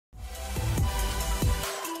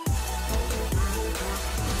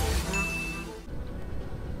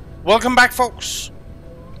Welcome back, folks.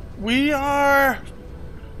 We are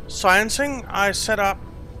sciencing. I set up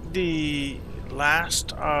the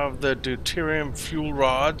last of the deuterium fuel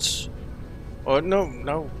rods. Oh,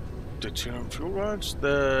 no. Deuterium fuel rods?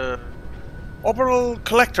 The orbital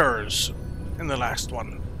collectors in the last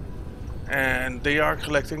one. And they are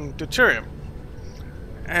collecting deuterium.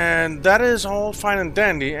 And that is all fine and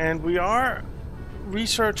dandy. And we are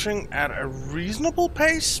researching at a reasonable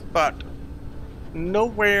pace, but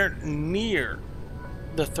nowhere near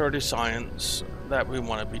the 30 science that we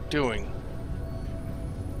want to be doing.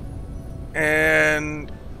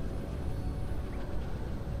 And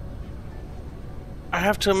I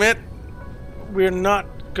have to admit, we're not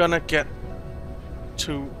gonna get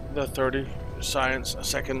to the 30 science a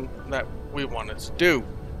second that we wanted to do.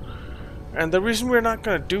 And the reason we're not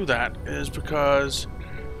gonna do that is because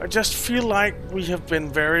I just feel like we have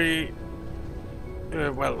been very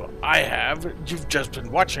well, I have. You've just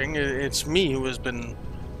been watching. It's me who has been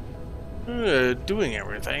doing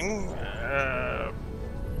everything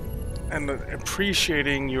and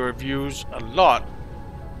appreciating your views a lot.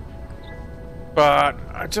 But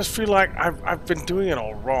I just feel like I've been doing it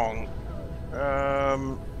all wrong.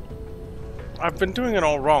 I've been doing it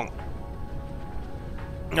all wrong.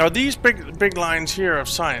 Now these big lines here of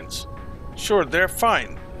science, sure, they're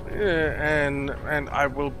fine. And I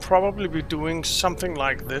will probably be doing something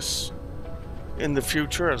like this in the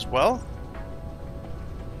future as well.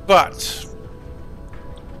 But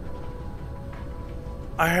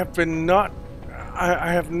I have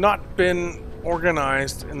not been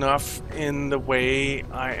organized enough in the way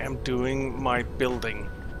I am doing my building.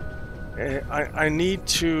 I need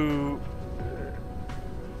to,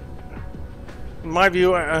 in my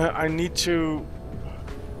view, I need to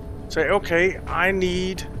say, okay, I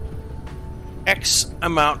need X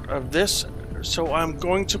amount of this, so I'm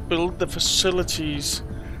going to build the facilities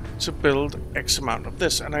to build X amount of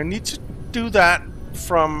this, and I need to do that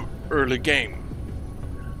from early game.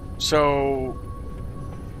 So,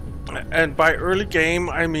 and by early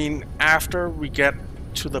game I mean after we get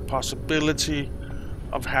to the possibility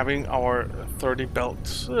of having our 30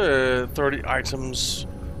 belts, 30 items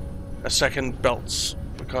a second belts,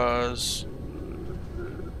 because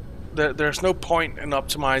there's no point in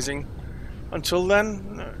optimizing until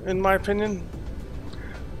then, in my opinion.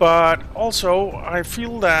 But also, I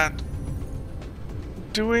feel that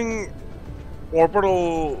doing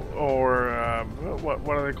orbital or what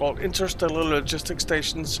are they called? Interstellar logistics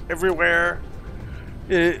stations everywhere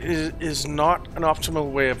is not an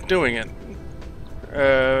optimal way of doing it.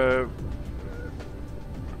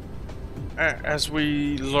 As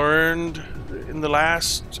we learned in the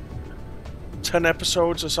last 10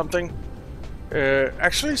 episodes or something,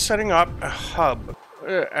 actually setting up a hub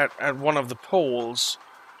at one of the poles,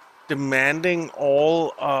 demanding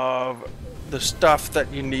all of the stuff that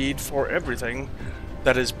you need for everything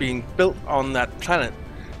that is being built on that planet,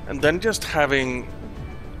 and then just having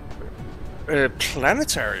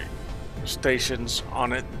planetary stations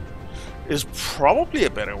on it is probably a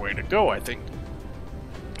better way to go, I think,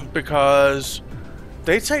 because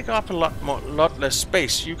they take up a lot less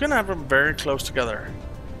space. You can have them very close together.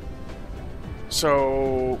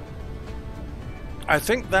 So I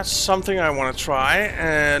think that's something I want to try.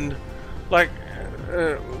 And like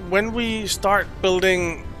when we start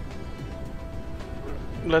building,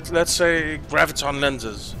 let's say graviton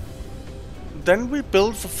lenses, then we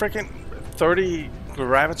build for freaking 30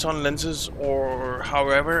 graviton lenses or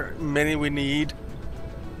however many we need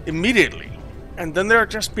immediately, and then they're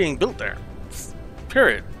just being built there,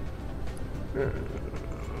 period,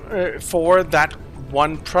 for that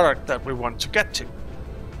one product that we want to get to.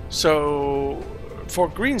 So for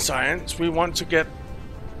green science, we want to get,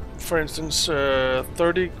 for instance,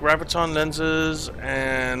 30 graviton lenses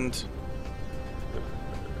and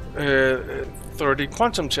 30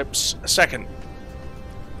 quantum chips a second.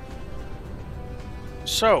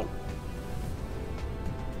 So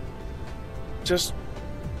just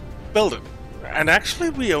build it. And actually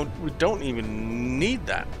we don't even need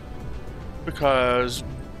that, because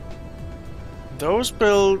those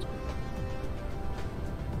build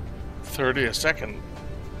 30 a second.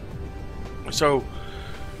 So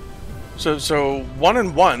 1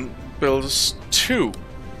 and 1 builds 2.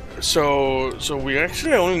 So we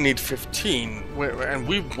actually only need 15, and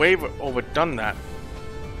we've way overdone that.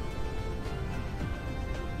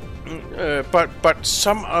 But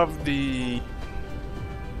some of the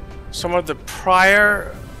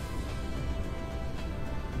prior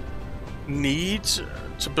needs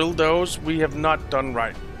to build those we have not done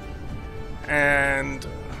right, and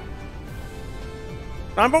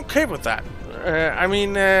I'm okay with that. I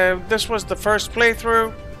mean, this was the first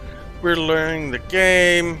playthrough. We're learning the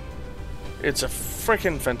game. It's a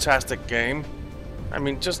freaking fantastic game. I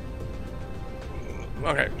mean, just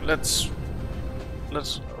okay. Let's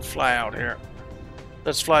fly out here.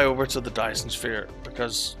 Let's fly over to the Dyson Sphere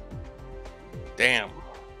because, damn,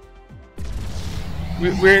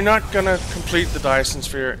 we're not gonna complete the Dyson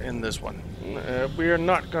Sphere in this one. We are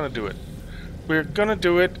not gonna do it. We're gonna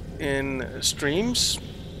do it in streams,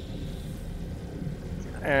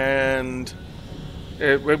 and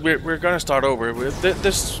we're gonna start over.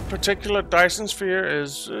 This particular Dyson Sphere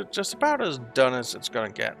is just about as done as it's gonna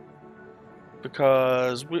get,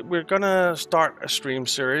 because we're gonna start a stream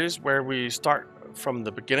series where we start from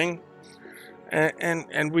the beginning,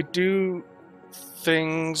 and we do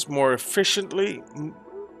things more efficiently.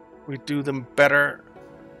 We do them better.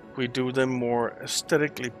 We do them more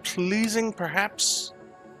aesthetically pleasing, perhaps,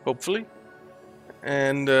 hopefully.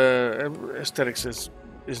 And aesthetics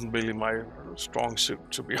isn't really my strong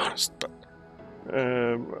suit, to be honest. But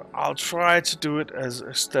I'll try to do it as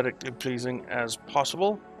aesthetically pleasing as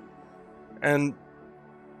possible. And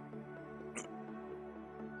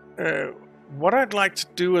what I'd like to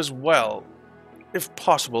do as well, if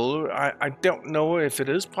possible, I don't know if it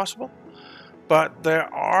is possible, but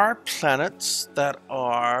there are planets that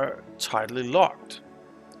are tidally locked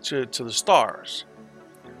to the stars.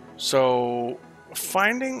 So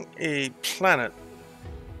finding a planet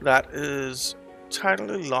that is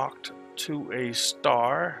tidally locked to a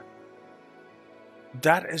star,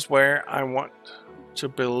 that is where I want to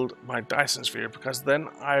build my Dyson Sphere, because then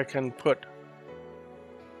I can put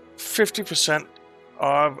 50%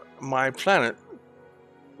 of my planet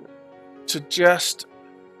to just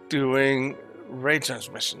doing ray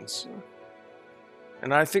transmissions.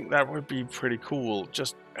 And I think that would be pretty cool.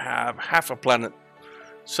 Just have half a planet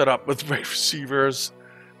set up with ray receivers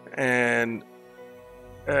and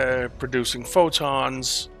producing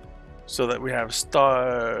photons, so that we have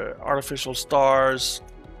artificial stars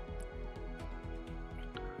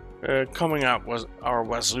coming out was our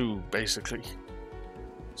wazoo, basically.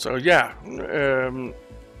 So yeah,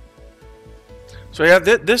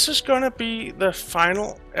 this is going to be the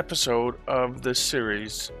final episode of this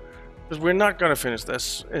series, because we're not going to finish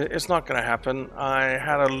this. It's not going to happen. I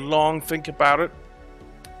had a long think about it,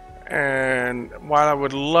 and while I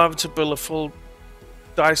would love to build a full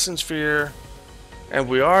Dyson Sphere, and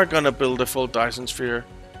we are going to build a full Dyson Sphere,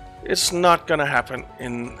 it's not going to happen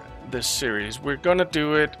in this series. We're going to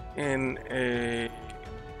do it in a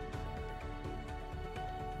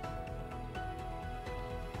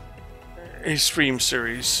stream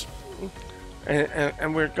series,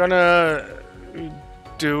 and we're gonna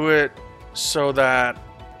do it so that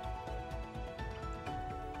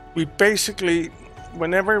we basically,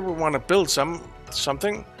 whenever we want to build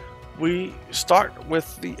something, we start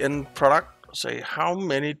with the end product, say how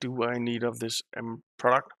many do I need of this end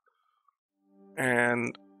product,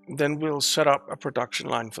 and then we'll set up a production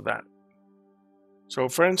line for that. So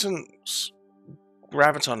for instance,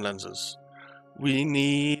 graviton lenses, we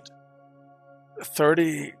need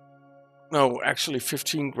 15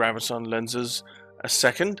 graviton lenses a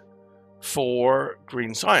second for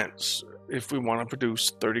green science, if we want to produce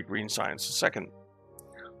 30 green science a second.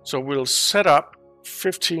 So we'll set up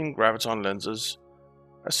 15 graviton lenses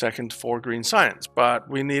a second for green science, but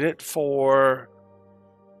we need it for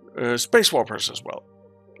space warpers as well.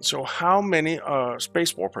 So how many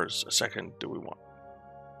space warpers a second do we want?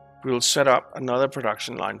 We'll set up another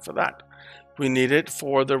production line for that. We need it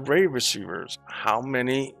for the ray receivers. How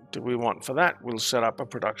many do we want for that? We'll set up a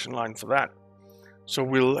production line for that. So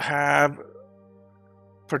we'll have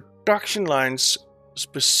production lines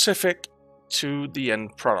specific to the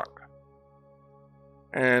end product.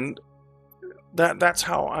 And that's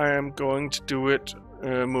how I am going to do it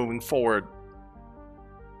moving forward.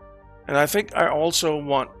 And I think I also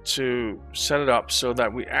want to set it up so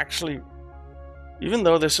that we actually, even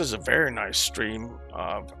though this is a very nice stream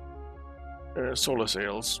of solar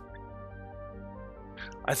sails,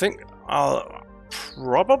 I think I'll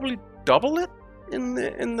probably double it in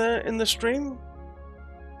the stream,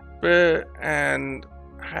 and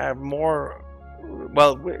have more.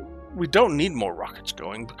 Well, we don't need more rockets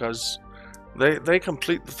going, because they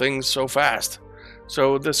complete the things so fast.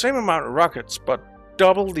 So the same amount of rockets, but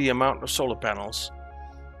double the amount of solar panels,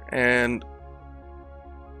 and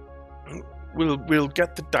we'll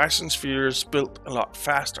get the Dyson Spheres built a lot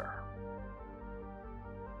faster.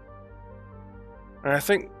 And I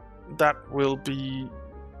think that will be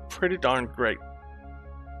pretty darn great.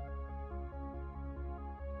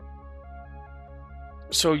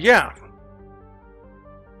 So yeah,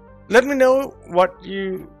 let me know what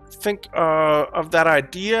you think of that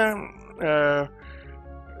idea.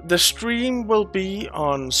 The stream will be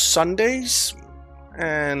on Sundays,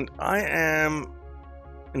 and I am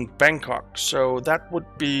in Bangkok, so that would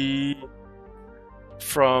be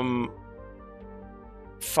from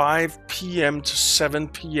 5 p.m. to 7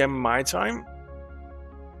 p.m. my time,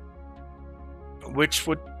 which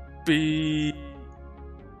would be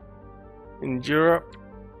in Europe.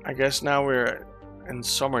 I guess now we're in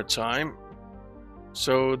summertime,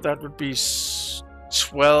 so that would be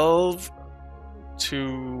 12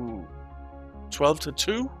 to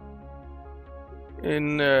 2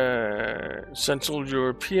 in Central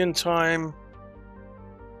European time,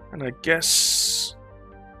 and I guess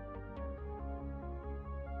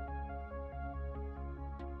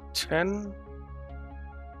 10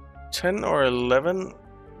 or 11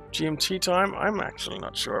 GMT time. I'm actually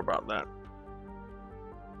not sure about that.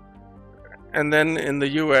 And then in the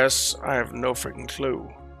US, I have no freaking clue.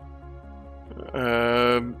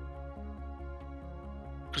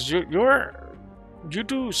 Because you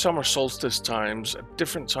do summer solstice times at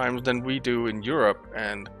different times than we do in Europe,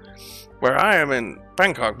 and where I am in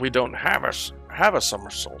Bangkok, we don't have a summer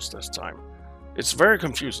solstice time. It's very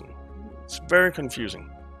confusing. It's very confusing.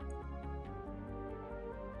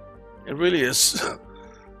 It really is.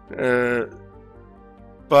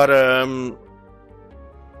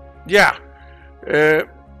 Yeah.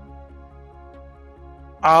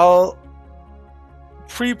 I'll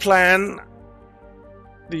pre-plan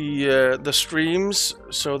the streams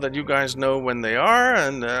so that you guys know when they are,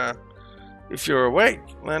 and if you're awake,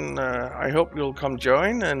 then I hope you'll come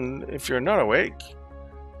join, and if you're not awake,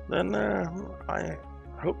 then I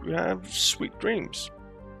hope you have sweet dreams.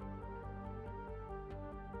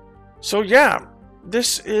 So yeah,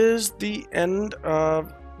 this is the end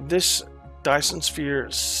of this Dyson Sphere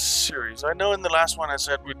series. I know in the last one I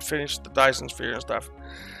said we'd finish the Dyson Sphere and stuff,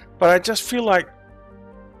 but I just feel like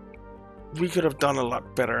we could have done a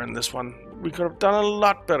lot better in this one.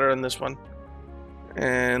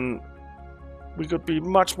 And we could be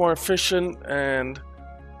much more efficient, and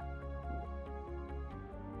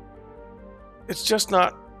it's just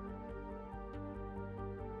not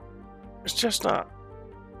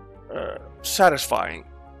satisfying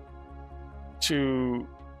to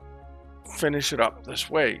finish it up this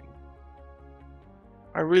way.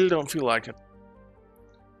 I really don't feel like it.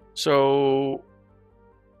 So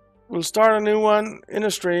we'll start a new one in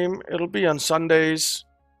a stream. It'll be on Sundays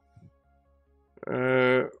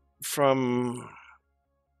from, I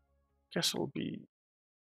guess it'll be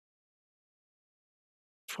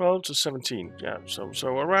 12 to 17. Yeah, so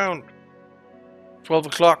around 12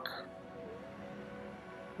 o'clock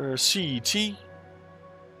CET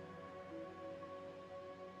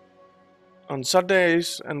on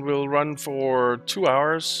Sundays, and we'll run for 2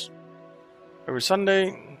 hours every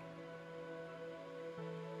Sunday.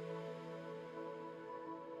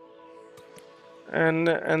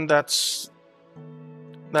 And that's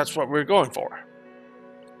what we're going for.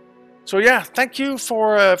 So yeah, thank you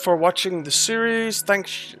for watching the series.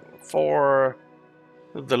 Thanks for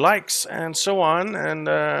the likes and so on, and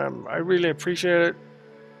I really appreciate it.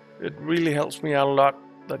 It really helps me out a lot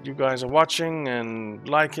that you guys are watching and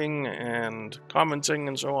liking and commenting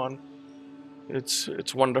and so on.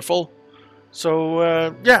 It's wonderful. So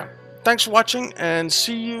yeah, thanks for watching, and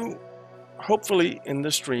see you hopefully in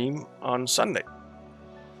the stream on Sunday.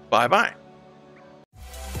 Bye bye.